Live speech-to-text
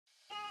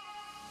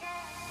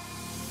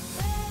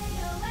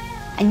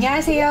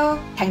안녕하세요.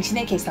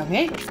 당신의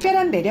개성을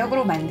특별한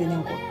매력으로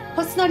만드는 곳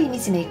퍼스널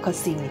이미지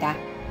메이커스입니다.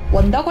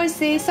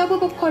 원더걸스의 서브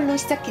보컬로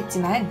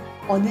시작했지만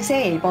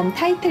어느새 앨범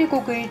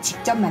타이틀곡을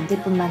직접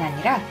만들 뿐만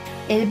아니라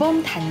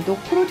앨범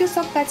단독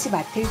프로듀서까지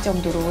맡을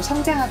정도로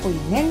성장하고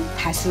있는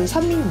가수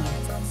선미님.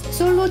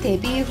 솔로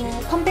데뷔 후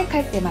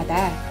컴백할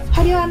때마다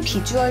화려한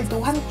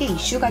비주얼도 함께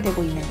이슈가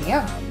되고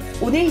있는데요.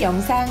 오늘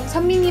영상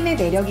선미님의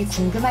매력이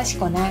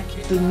궁금하시거나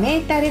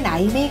눈매에 따른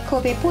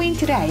아이메이크업의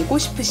포인트를 알고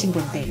싶으신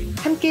분들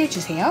함께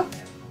해주세요.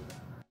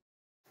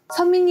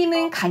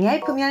 선미님은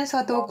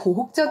가냘프면서도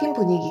고혹적인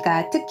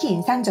분위기가 특히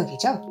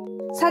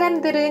인상적이죠.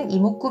 사람들은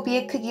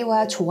이목구비의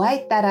크기와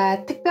조화에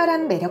따라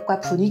특별한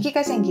매력과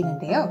분위기가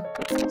생기는데요.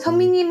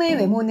 선미님의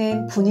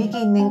외모는 분위기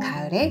있는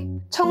가을에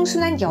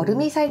청순한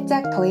여름이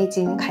살짝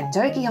더해진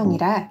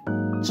간절기형이라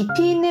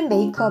깊이 있는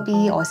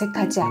메이크업이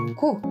어색하지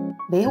않고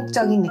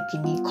매혹적인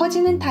느낌이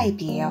커지는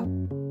타입이에요.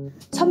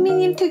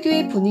 선미님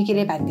특유의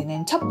분위기를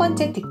만드는 첫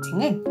번째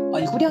특징은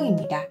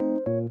얼굴형입니다.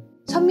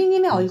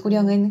 선미님의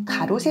얼굴형은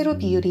가로 세로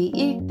비율이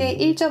 1대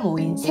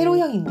 1.5인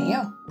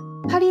세로형인데요.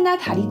 팔이나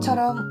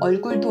다리처럼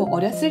얼굴도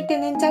어렸을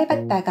때는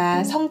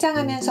짧았다가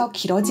성장하면서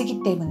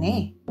길어지기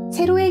때문에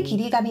세로의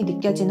길이감이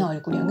느껴지는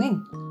얼굴형은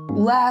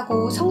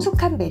우아하고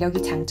성숙한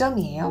매력이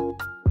장점이에요.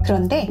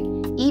 그런데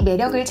이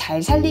매력을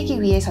잘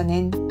살리기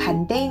위해서는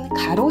반대인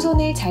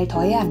가로선을 잘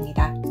더해야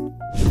합니다.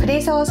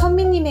 그래서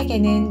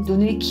선미님에게는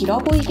눈을 길어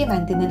보이게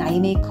만드는 아이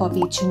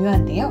메이크업이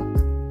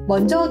중요한데요.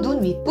 먼저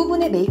눈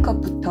윗부분의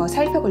메이크업부터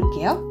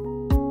살펴볼게요.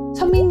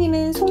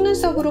 선미님은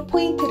속눈썹으로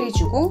포인트를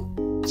주고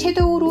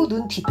섀도우로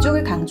눈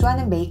뒤쪽을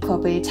강조하는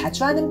메이크업을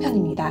자주 하는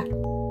편입니다.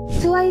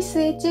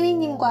 트와이스의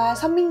쯔위님과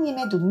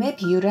선미님의 눈매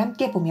비율을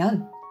함께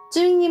보면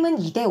쯔위님은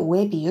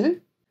 2대5의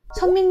비율,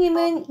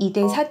 선미님은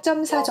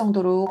 2대4.4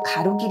 정도로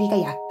가로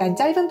길이가 약간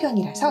짧은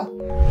편이라서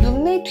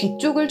눈매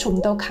뒤쪽을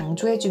좀 더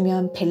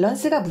강조해주면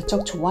밸런스가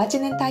무척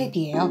좋아지는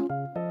타입이에요.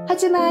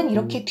 하지만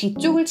이렇게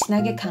뒤쪽을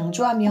진하게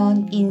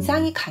강조하면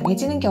인상이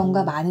강해지는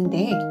경우가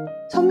많은데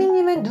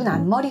선미님은 눈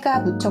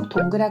앞머리가 무척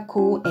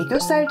동그랗고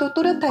애교살도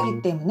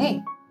또렷하기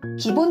때문에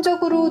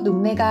기본적으로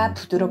눈매가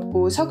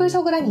부드럽고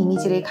서글서글한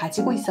이미지를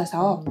가지고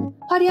있어서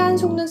화려한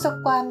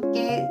속눈썹과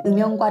함께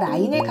음영과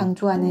라인을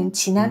강조하는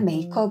진한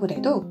메이크업을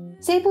해도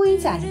세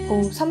보이지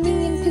않고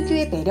선미님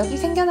특유의 매력이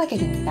생겨나게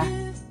됩니다.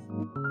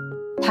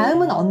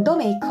 다음은 언더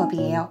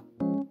메이크업이에요.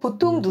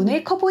 보통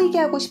눈을 커 보이게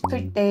하고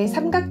싶을 때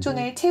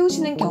삼각존을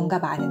채우시는 경우가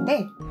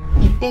많은데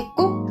이때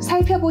꼭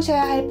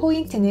살펴보셔야 할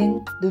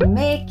포인트는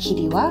눈매의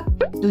길이와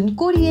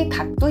눈꼬리의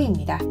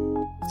각도입니다.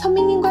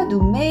 선미님과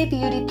눈매의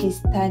비율이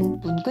비슷한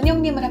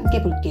문근영님을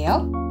함께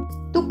볼게요.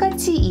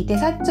 똑같이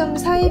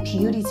 2대4.4의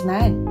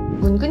비율이지만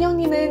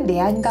문근영님은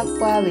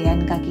내안각과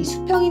외안각이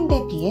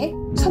수평인데 비해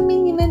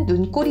선미님은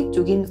눈꼬리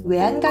쪽인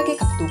외안각의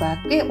각도가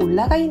꽤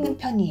올라가 있는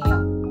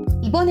편이에요.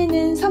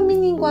 이번에는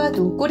선미님과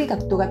눈꼬리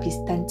각도가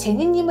비슷한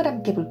제니님을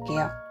함께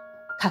볼게요.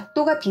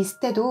 각도가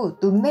비슷해도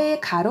눈매의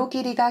가로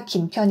길이가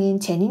긴 편인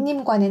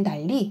제니님과는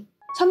달리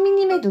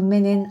선미님의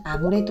눈매는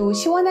아무래도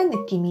시원한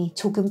느낌이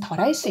조금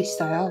덜할 수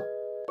있어요.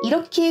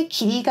 이렇게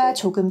길이가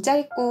조금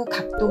짧고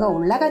각도가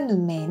올라간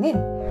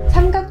눈매에는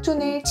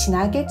삼각존을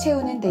진하게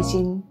채우는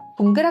대신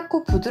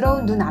동그랗고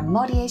부드러운 눈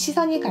앞머리에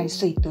시선이 갈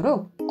수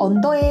있도록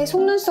언더에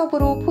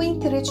속눈썹으로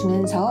포인트를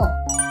주면서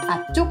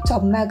앞쪽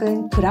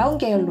점막은 브라운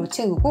계열로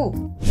채우고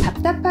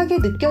답답하게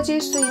느껴질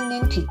수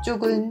있는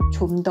뒤쪽은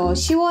좀 더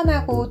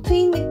시원하고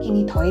트인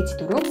느낌이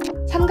더해지도록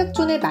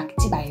삼각존을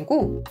막지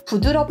말고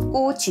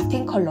부드럽고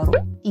짙은 컬러로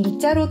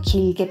일자로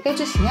길게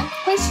빼주시면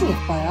훨씬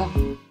예뻐요.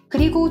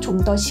 그리고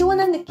좀 더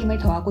시원한 느낌을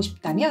더하고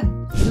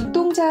싶다면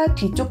눈동자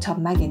뒤쪽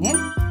점막에는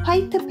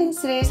화이트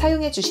펜슬을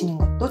사용해 주시는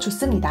것도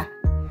좋습니다.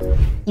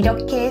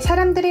 이렇게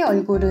사람들의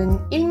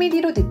얼굴은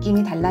 1mm로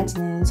느낌이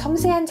달라지는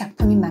섬세한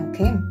작품인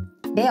만큼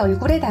내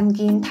얼굴에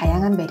담긴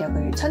다양한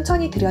매력을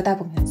천천히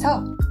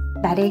들여다보면서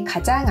나를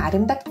가장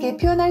아름답게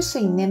표현할 수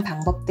있는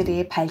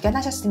방법들을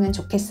발견하셨으면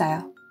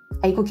좋겠어요.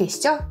 알고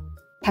계시죠?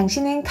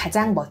 당신은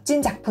가장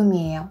멋진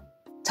작품이에요.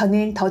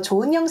 저는 더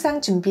좋은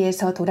영상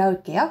준비해서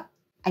돌아올게요.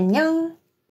 안녕!